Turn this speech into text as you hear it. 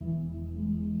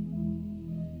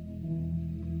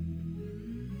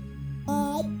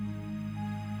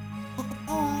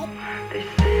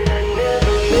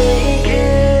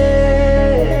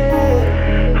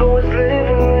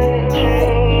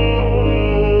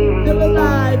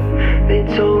They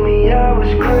told me I was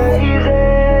crazy,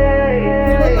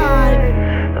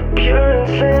 a pure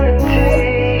insanity.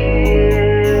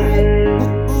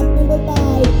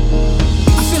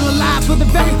 I feel alive for the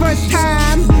very first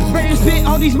time, ready to spit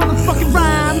all these motherfucking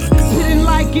rhymes, spitting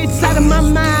like it's out of my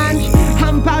mind.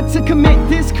 I'm about to commit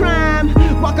this crime.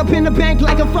 Walk up in the bank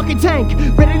like a fucking tank,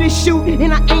 ready to shoot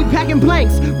and I ain't packing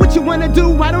blanks. What you wanna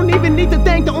do? I don't even need to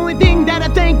thank. The only thing that I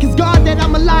thank is God that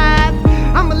I'm alive.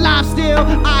 I'm alive still,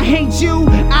 I hate you,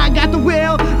 I got the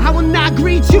will. I will not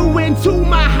greet you into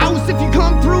my house. If you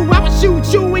come through, I will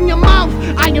shoot you in your mouth.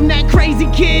 I am that crazy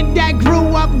kid that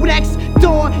grew up next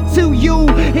door to you,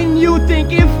 and you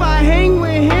think if I hang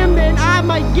with him then I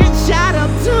might get shot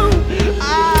up too.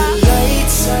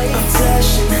 Lights are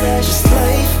flashing, just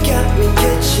life got me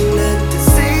catching that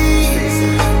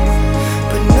disease,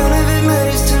 but none of it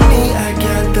matters to me. I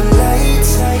got the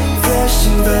lights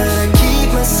flashing, but I keep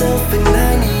myself at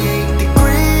 98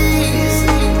 degrees,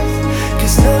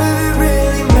 cause none of it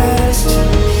really matters to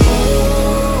me.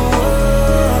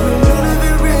 None of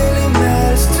it really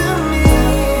matters to me.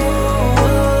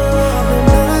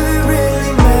 None of it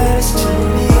really matters to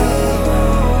me.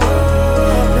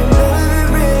 None of it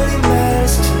really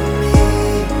matters to me.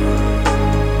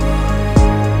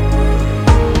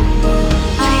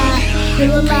 I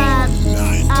feel alive.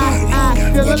 I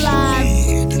feel alive.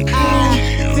 I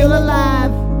feel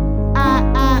alive. I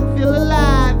feel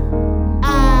alive.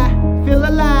 I feel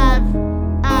alive.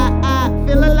 I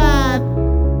feel alive.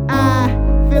 I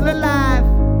feel alive.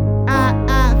 I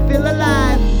feel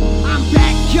alive. I'm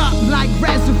back up like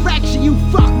resurrection. You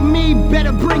fuck me,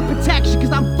 better bring protection,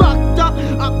 cause I'm fucked up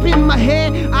in my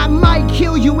head. I might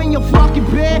kill you in your fucking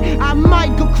bed. I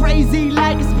might go crazy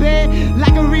like a sped,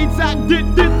 like a retard.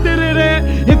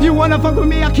 If you wanna fuck with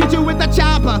me, I'll kill you with a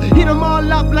chopper. Hit them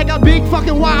all up like a big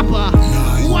fucking whopper.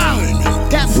 Wow,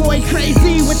 that boy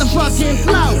crazy with the fucking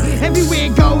flow. Everywhere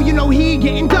it go, you know he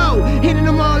getting dough. Hitting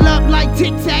them all up like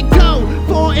tic-tac-toe,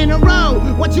 4 in a row.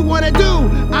 What you wanna do?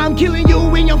 I'm killing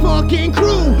you and your fucking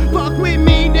crew. Fuck with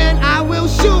me, then I will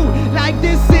shoot. Like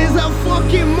this is a fucking